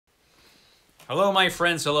Hello, my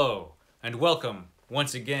friends, hello, and welcome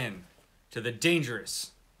once again to the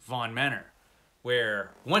dangerous Vaughn Manor,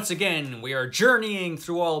 where once again we are journeying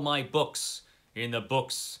through all my books in the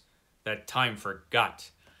books that time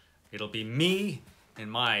forgot. It'll be me and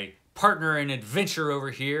my partner in adventure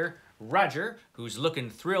over here, Roger, who's looking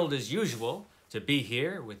thrilled as usual to be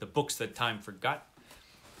here with the books that time forgot.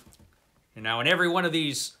 And now in every one of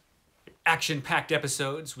these action-packed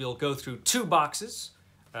episodes, we'll go through two boxes,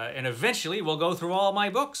 and eventually we'll go through all my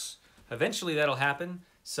books. Eventually that'll happen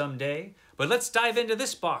someday. But let's dive into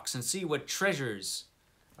this box and see what treasures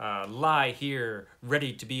lie here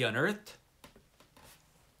ready to be unearthed.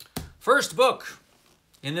 First book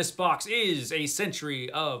in this box is A Century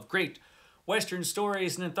of Great Western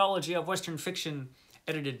Stories, an anthology of Western fiction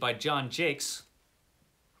edited by John Jakes.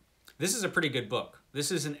 This is a pretty good book.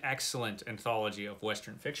 This is an excellent anthology of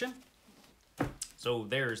Western fiction. So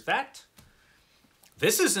there's that.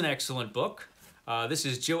 This is an excellent book. This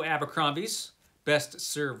is Joe Abercrombie's Best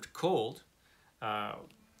Served Cold.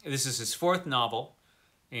 This is his fourth novel,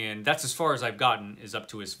 and that's as far as I've gotten, is up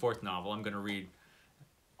to his fourth novel. I'm going to read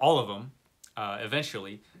all of them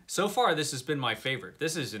eventually. So far, this has been my favorite.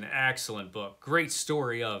 This is an excellent book. Great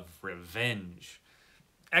story of revenge.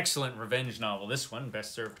 Excellent revenge novel, this one,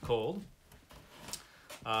 Best Served Cold.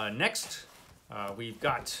 Next, we've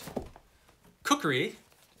got Cookery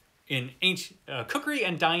and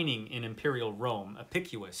Dining in Imperial Rome,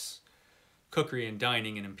 Apicius. Cookery and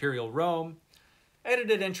Dining in Imperial Rome,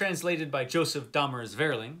 edited and translated by Joseph Daumers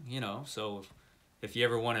Verling, so if you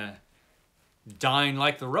ever want to dine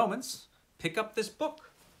like the Romans, pick up this book.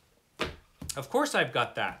 Of course I've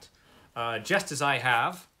got that. Just as I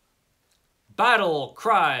have Battle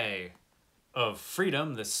Cry of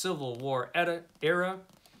Freedom, the Civil War Era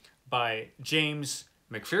by James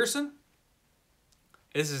McPherson.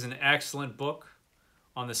 This is an excellent book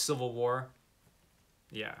on the Civil War.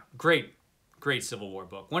 Yeah, great Civil War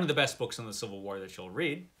book. One of the best books on the Civil War that you'll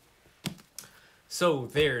read. So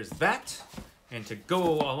there's that. And to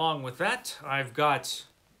go along with that, I've got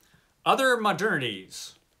Other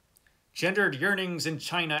Modernities. Gendered Yearnings in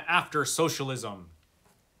China After Socialism.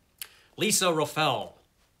 Lisa Roffel.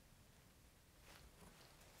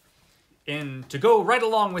 And to go right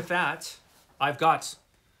along with that, I've got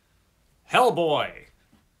Hellboy.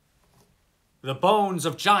 The Bones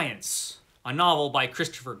of Giants, a novel by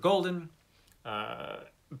Christopher Golden,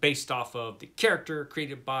 based off of the character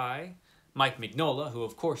created by Mike Mignola, who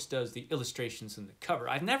of course does the illustrations and the cover.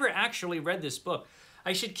 I've never actually read this book.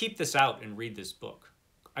 I should keep this out and read this book.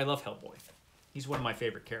 I love Hellboy. He's one of my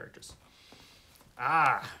favorite characters.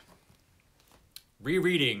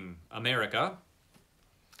 Rereading America.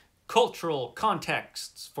 Cultural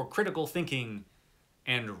Contexts for Critical Thinking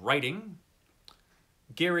and Writing.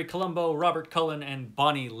 Gary Colombo, Robert Cullen, and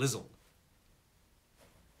Bonnie Lizzle.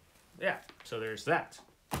 Yeah, so there's that.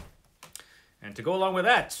 And to go along with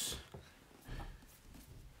that,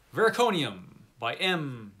 Veraconium by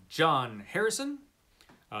M. John Harrison.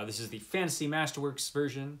 This is the Fantasy Masterworks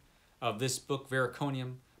version of this book,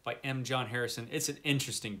 Veraconium by M. John Harrison. It's an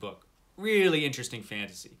interesting book. Really interesting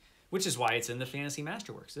fantasy, which is why it's in the Fantasy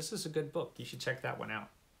Masterworks. This is a good book. You should check that one out.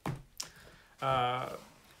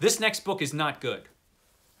 This next book is not good.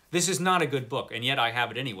 This is not a good book, and yet I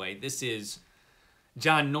have it anyway. This is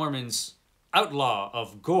John Norman's Outlaw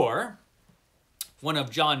of Gore, one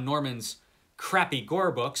of John Norman's crappy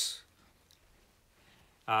gore books.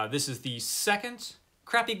 This is the second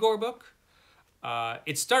crappy gore book.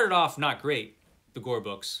 It started off not great, the gore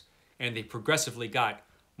books, and they progressively got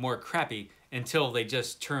more crappy until they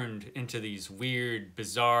just turned into these weird,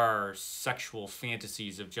 bizarre sexual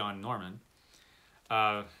fantasies of John Norman.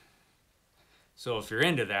 So if you're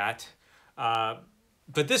into that,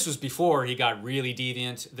 but this was before he got really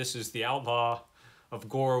deviant. This is The Outlaw of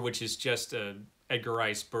Gore, which is just a Edgar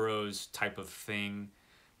Rice Burroughs type of thing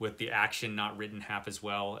with the action not written half as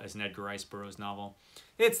well as an Edgar Rice Burroughs novel.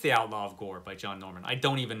 It's The Outlaw of Gore by John Norman. I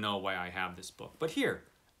don't even know why I have this book, but here,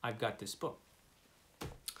 I've got this book.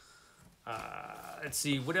 Let's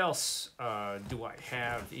see, what else do I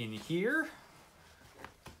have in here?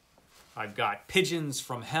 I've got Pigeons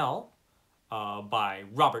from Hell by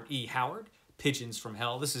Robert E. Howard. Pigeons from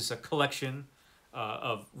Hell. This is a collection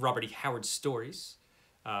of Robert E. Howard stories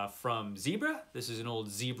from Zebra. This is an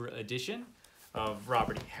old Zebra edition of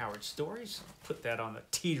Robert E. Howard stories. Put that on the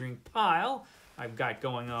teetering pile I've got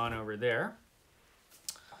going on over there.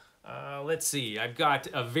 Let's see. I've got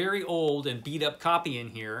a very old and beat up copy in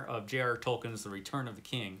here of J.R.R. Tolkien's The Return of the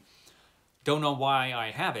King. Don't know why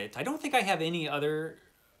I have it. I don't think I have any other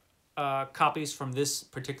copies from this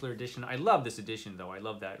particular edition. I love this edition, though. I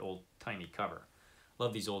love that old tiny cover.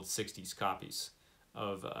 Love these old 60s copies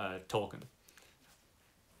of Tolkien.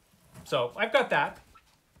 So I've got that.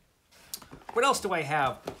 What else do I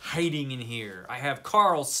have hiding in here? I have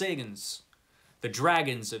Carl Sagan's The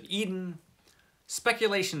Dragons of Eden,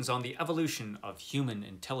 Speculations on the Evolution of Human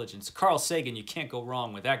Intelligence. Carl Sagan, you can't go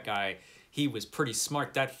wrong with that guy. He was pretty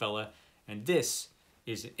smart, that fella. And this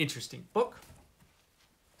is an interesting book.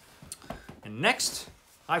 And next,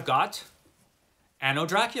 I've got Anno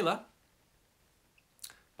Dracula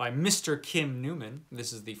by Mr. Kim Newman.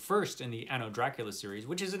 This is the first in the Anno Dracula series,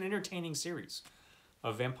 which is an entertaining series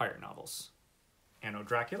of vampire novels. Anno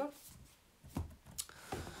Dracula.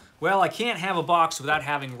 Well, I can't have a box without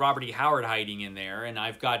having Robert E. Howard hiding in there, and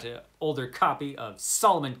I've got an older copy of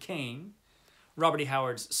Solomon Kane. Robert E.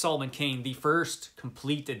 Howard's Solomon Kane, the first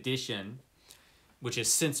complete edition, which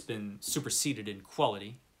has since been superseded in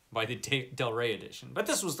quality by the Del Rey edition. But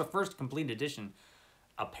this was the first complete edition,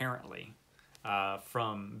 apparently,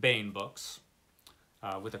 from Baen Books,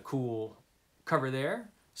 with a cool cover there.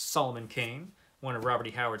 Solomon Kane, one of Robert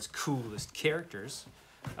E. Howard's coolest characters.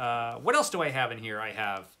 What else do I have in here? I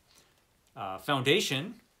have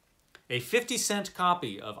Foundation, a 50-cent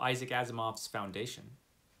copy of Isaac Asimov's Foundation.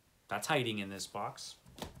 That's hiding in this box.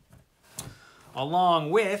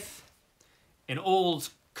 Along with an old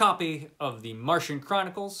copy of the Martian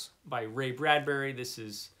Chronicles by Ray Bradbury. This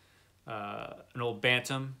is an old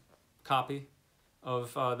Bantam copy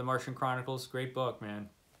of the Martian Chronicles. Great book, man.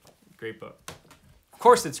 Great book. Of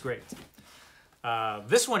course it's great.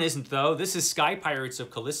 This one isn't, though. This is Sky Pirates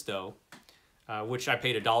of Callisto, which I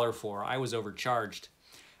paid $1 for. I was overcharged.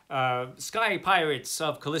 Sky Pirates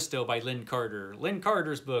of Callisto by Lynn Carter. Lynn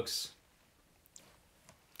Carter's books.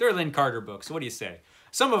 They're Lynn Carter books. What do you say?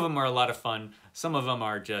 Some of them are a lot of fun. Some of them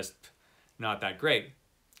are just not that great.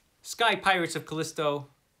 Sky Pirates of Callisto.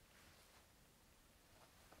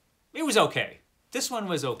 It was okay. This one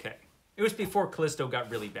was okay. It was before Callisto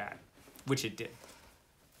got really bad, which it did.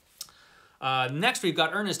 Next, we've got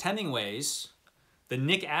Ernest Hemingway's The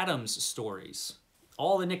Nick Adams Stories.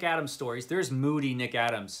 All the Nick Adams stories. There's moody Nick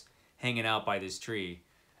Adams hanging out by this tree.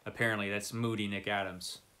 Apparently, that's moody Nick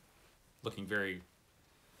Adams. Looking very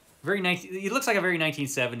he looks like a very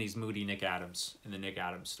 1970s moody Nick Adams in the Nick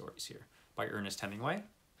Adams stories here by Ernest Hemingway.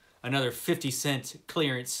 Another 50-cent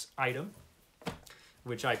clearance item,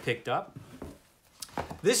 which I picked up.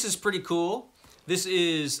 This is pretty cool. This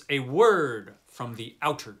is A Word from the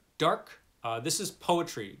Outer Dark. This is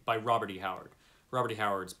poetry by Robert E. Howard. Robert E.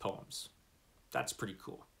 Howard's poems. That's pretty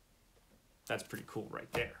cool. That's pretty cool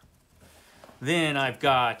right there. Then I've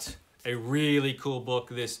got a really cool book.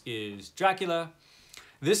 This is Dracula.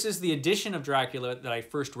 This is the edition of Dracula that I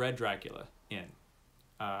first read Dracula in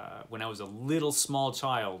when I was a little small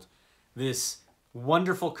child. This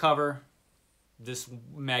wonderful cover, this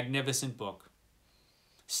magnificent book,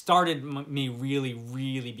 started me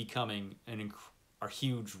really becoming a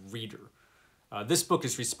huge reader. This book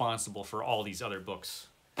is responsible for all these other books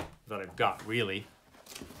that I've got, really.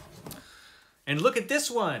 And look at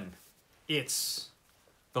this one. It's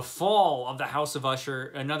The Fall of the House of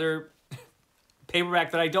Usher, another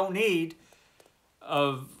paperback that I don't need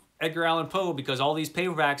of Edgar Allan Poe, because all these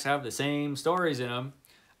paperbacks have the same stories in them,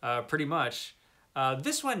 pretty much.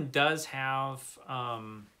 This one does have,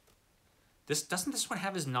 doesn't this one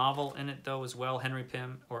have his novel in it, though, as well? Henry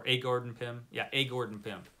Pym, or A. Gordon Pym? Yeah, A. Gordon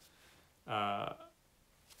Pym.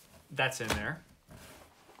 That's in there.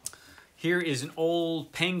 Here is an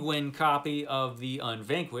old Penguin copy of The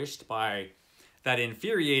Unvanquished by that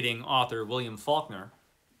infuriating author, William Faulkner.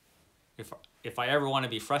 If I ever want to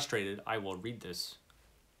be frustrated, I will read this.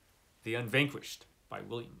 The Unvanquished by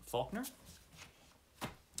William Faulkner.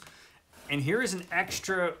 And here is an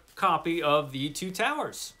extra copy of The Two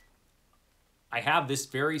Towers. I have this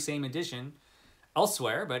very same edition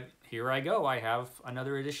elsewhere, but here I go. I have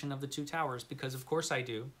another edition of The Two Towers, because of course I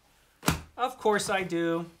do. Of course I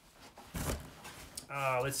do.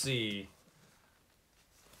 Let's see.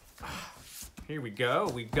 Here we go.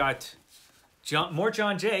 We've got more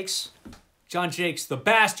John Jakes. John Jakes, the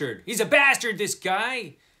bastard. He's a bastard, this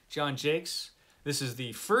guy. John Jakes. This is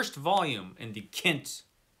the first volume in the Kent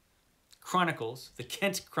Chronicles. The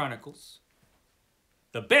Kent Chronicles.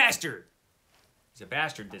 The bastard. He's a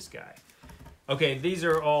bastard, this guy. Okay, these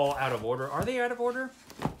are all out of order. Are they out of order?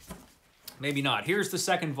 Maybe not. Here's the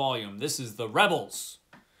second volume. This is The Rebels.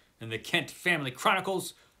 In the Kent Family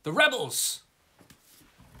Chronicles, The Rebels.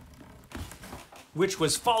 Which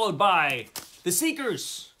was followed by The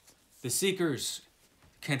Seekers. The Seekers.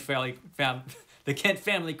 The Kent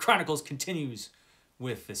Family Chronicles continues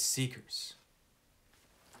with The Seekers.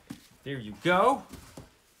 There you go.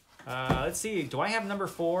 Let's see. Do I have number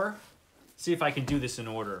 4 see if I can do this in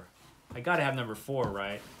order. I gotta have number 4,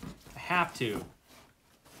 right? I have to.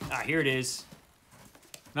 Ah, here it is.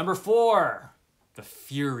 Number 4, The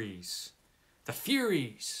Furies. The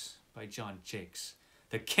Furies by John Jakes.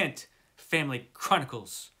 The Kent Family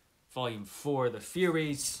Chronicles, Volume 4, The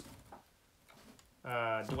Furies. Do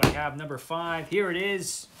I have number 5? Here it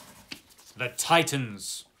is. The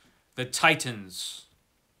Titans. The Titans.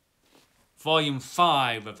 Volume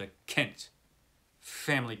 5 of the Kent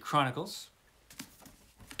Family Chronicles,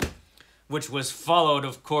 which was followed,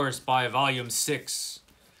 of course, by Volume 6.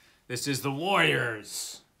 This is The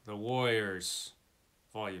Warriors. The Warriors.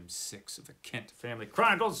 Volume 6 of the Kent Family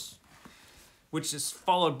Chronicles, which is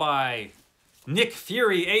followed by Nick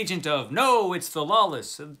Fury, Agent of... No, it's the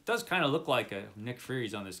Lawless. It does kind of look like a Nick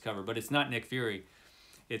Fury's on this cover, but it's not Nick Fury.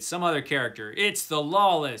 It's some other character. It's the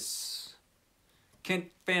Lawless.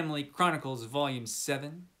 Kent Family Chronicles, Volume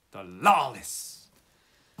 7. The Lawless.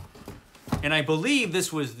 And I believe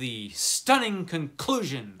this was the stunning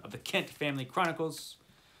conclusion of the Kent Family Chronicles.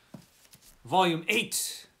 Volume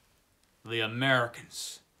 8. The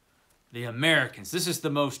Americans. The Americans. This is the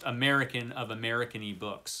most American of American-y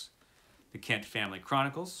books. The Kent Family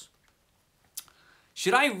Chronicles.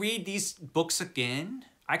 Should I read these books again?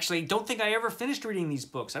 Actually, I don't think I ever finished reading these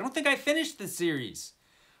books. I don't think I finished the series.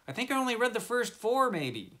 I think I only read the first 4,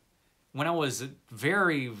 maybe, when I was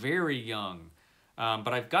very, very young. But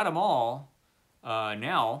I've got them all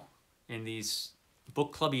now in these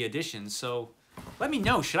book clubby editions. So let me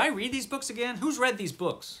know. Should I read these books again? Who's read these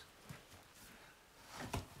books?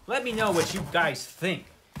 Let me know what you guys think.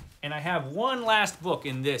 And I have one last book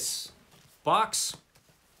in this box.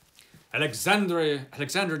 Alexandre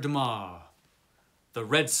Dumas, The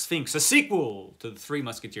Red Sphinx, a sequel to The Three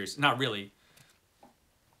Musketeers. Not really.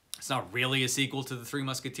 It's not really a sequel to The Three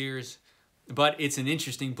Musketeers, but it's an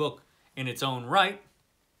interesting book in its own right.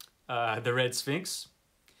 The Red Sphinx.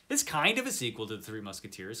 It's kind of a sequel to The Three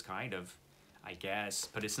Musketeers, kind of, I guess,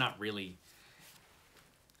 but it's not really.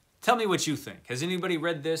 Tell me what you think. Has anybody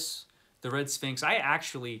read this, The Red Sphinx? I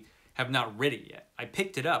actually have not read it yet. I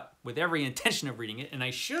picked it up with every intention of reading it, and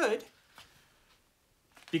I should,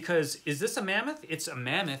 because is this a mammoth? It's a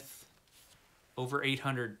mammoth, over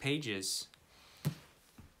 800 pages.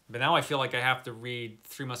 But now I feel like I have to read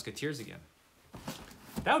Three Musketeers again.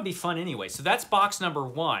 That would be fun anyway. So that's box number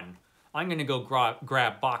 1. I'm going to go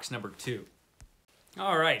grab box number 2.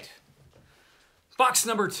 All right. Box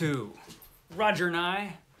number 2. Roger and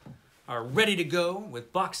I are ready to go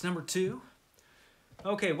with box number 2.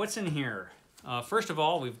 Okay, what's in here? First of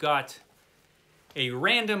all, we've got a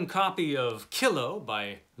random copy of Kilo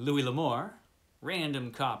by Louis L'Amour.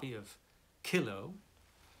 Random copy of Kilo.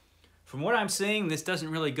 From what I'm seeing, this doesn't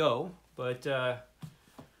really go, but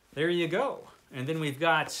there you go. And then we've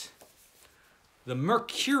got The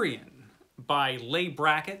Mercurian by Leigh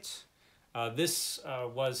Brackett. This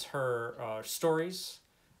was her stories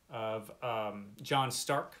of John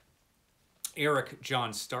Stark, Eric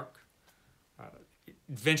John Stark.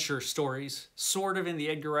 Adventure stories, sort of in the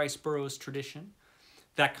Edgar Rice Burroughs tradition.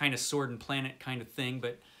 That kind of Sword and Planet kind of thing,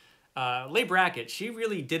 but Leigh Brackett, she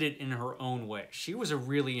really did it in her own way. She was a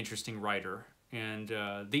really interesting writer, and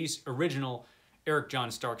these original Eric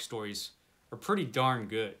John Stark stories are pretty darn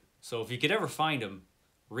good. So if you could ever find them,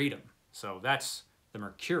 read them. So that's The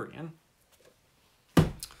Mercurian.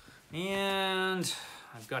 And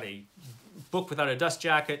I've got a book without a dust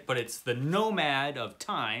jacket, but it's The Nomad of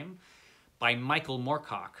Time by Michael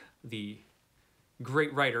Moorcock, the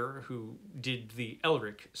great writer who did the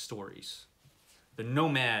Elric stories. The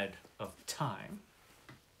Nomad of Time.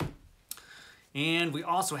 And we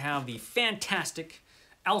also have the fantastic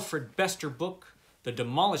Alfred Bester book, The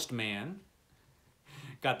Demolished Man.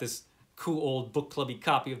 Got this cool old book clubby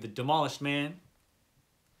copy of The Demolished Man,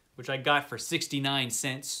 which I got for 69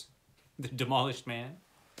 cents. The Demolished Man.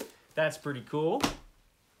 That's pretty cool.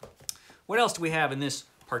 What else do we have in this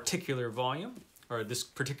particular volume, or this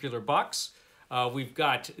particular box? We've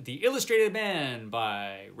got The Illustrated Man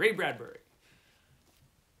by Ray Bradbury.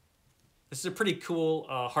 This is a pretty cool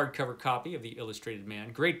hardcover copy of The Illustrated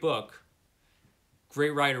Man. Great book.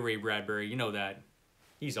 Great writer, Ray Bradbury. You know that.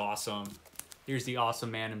 He's awesome. Here's the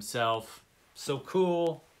awesome man himself. So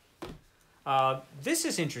cool. This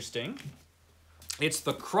is interesting. It's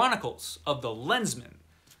The Chronicles of the Lensman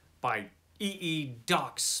by E.E.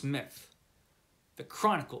 Doc Smith. The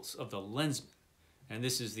Chronicles of the Lensman. And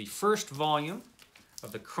this is the first volume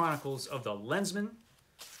of The Chronicles of the Lensman.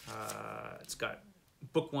 It's got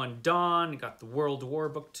Book 1, Dawn, got the World War,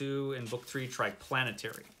 Book 2, and Book 3,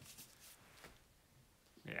 Triplanetary.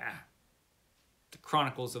 Yeah. The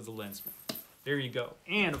Chronicles of the Lensman. There you go.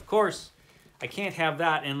 And, of course, I can't have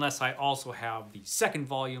that unless I also have the second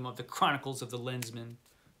volume of the Chronicles of the Lensman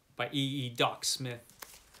by E.E. Doc Smith.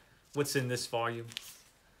 What's in this volume?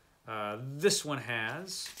 This one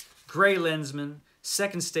has Gray Lensman,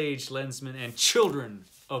 Second Stage Lensman, and Children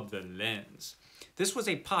of the Lens. This was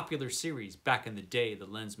a popular series back in the day, the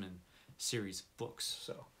Lensman series of books.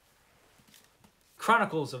 So,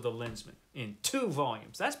 Chronicles of the Lensman in 2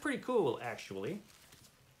 volumes. That's pretty cool, actually.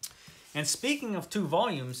 And speaking of 2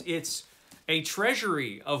 volumes, it's a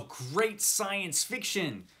treasury of great science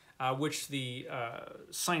fiction, which the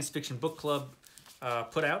Science Fiction Book Club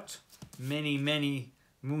put out many, many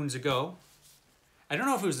moons ago. I don't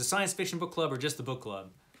know if it was the Science Fiction Book Club or just the book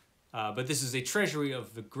club, but this is a treasury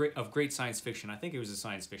of great science fiction. I think it was the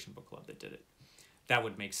Science Fiction Book Club that did it. That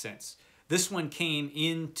would make sense. This one came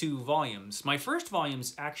in 2 volumes. My first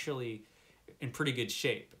volume's actually in pretty good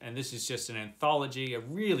shape, and this is just an anthology, a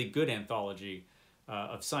really good anthology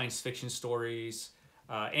of science fiction stories,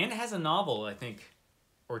 and it has a novel, I think,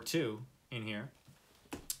 or 2 in here.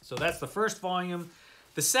 So that's the first volume.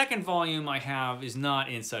 The second volume I have is not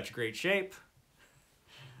in such great shape.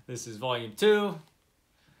 This is volume 2.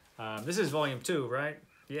 This is volume 2, right?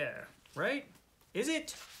 Yeah, right? Is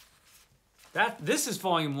it? This is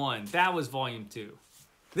volume 1. That was volume 2.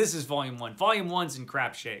 This is volume 1. Volume 1's in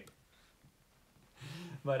crap shape.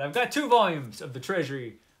 But I've got 2 volumes of the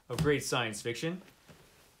Treasury of Great Science Fiction.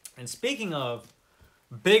 And speaking of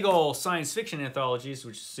big ol' science fiction anthologies,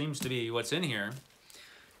 which seems to be what's in here,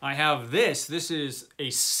 I have this. This is a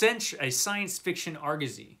science fiction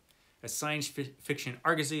argosy. A science fiction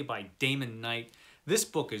argosy by Damon Knight. This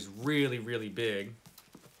book is really, really big.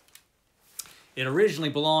 It originally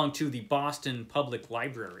belonged to the Boston Public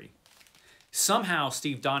Library. Somehow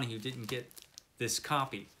Steve Donahue didn't get this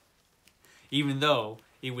copy. Even though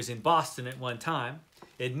it was in Boston at one time,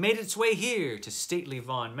 it made its way here to stately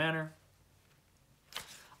Vaughan Manor.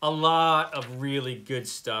 A lot of really good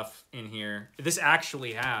stuff in here. This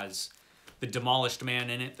actually has The Demolished Man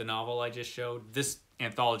in it, the novel I just showed. This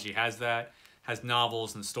anthology has that. Has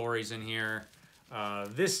novels and stories in here.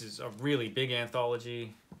 This is a really big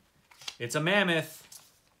anthology. It's a mammoth.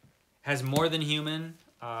 Has More Than Human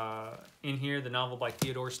in here, the novel by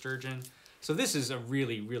Theodore Sturgeon. So this is a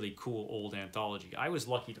really, really cool old anthology. I was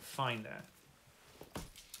lucky to find that.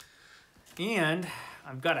 And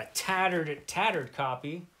I've got a tattered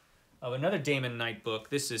copy of another Damon Knight book.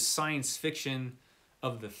 This is Science Fiction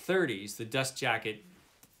of the 30s. The Dust Jacket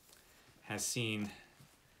has seen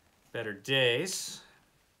better days.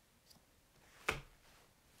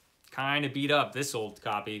 Kind of beat up, this old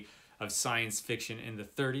copy of Science Fiction in the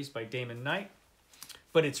 30s by Damon Knight.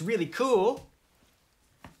 But it's really cool.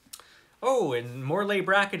 Oh, and more Leigh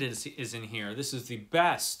Brackett is in here. This is the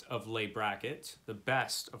best of Leigh Brackett. The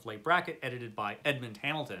best of Leigh Brackett, edited by Edmund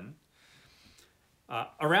Hamilton.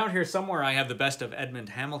 Around here somewhere I have the best of Edmund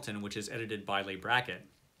Hamilton, which is edited by Leigh Brackett.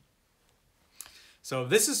 So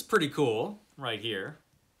this is pretty cool, right here.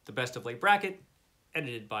 The best of Leigh Brackett,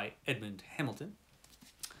 edited by Edmund Hamilton.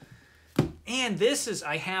 And this is,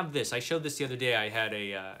 I have this. I showed this the other day. I had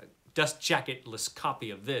a dust jacket-less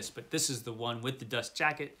copy of this, but this is the one with the dust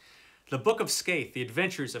jacket. The Book of Scathe, The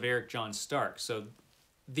Adventures of Eric John Stark. So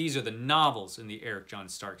these are the novels in the Eric John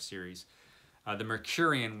Stark series. The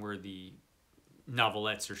Mercurian were the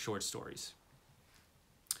novelettes or short stories.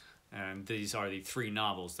 And these are the 3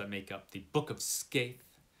 novels that make up the Book of Scathe,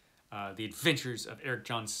 The Adventures of Eric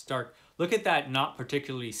John Stark. Look at that not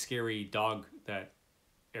particularly scary dog that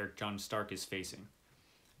Eric John Stark is facing.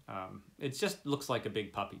 It just looks like a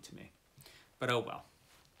big puppy to me. But oh well.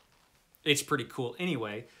 It's pretty cool.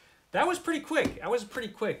 Anyway, that was pretty quick. That was pretty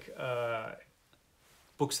quick.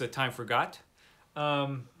 Books that time forgot.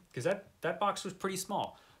 Because that box was pretty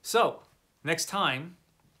small. So, next time,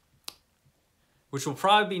 which will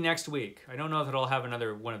probably be next week. I don't know that I'll have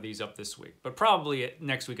another one of these up this week. But probably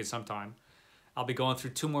next week at some time. I'll be going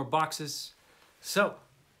through 2 more boxes. So,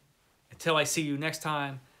 until I see you next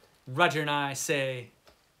time, Roger and I say,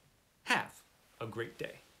 have a great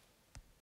day.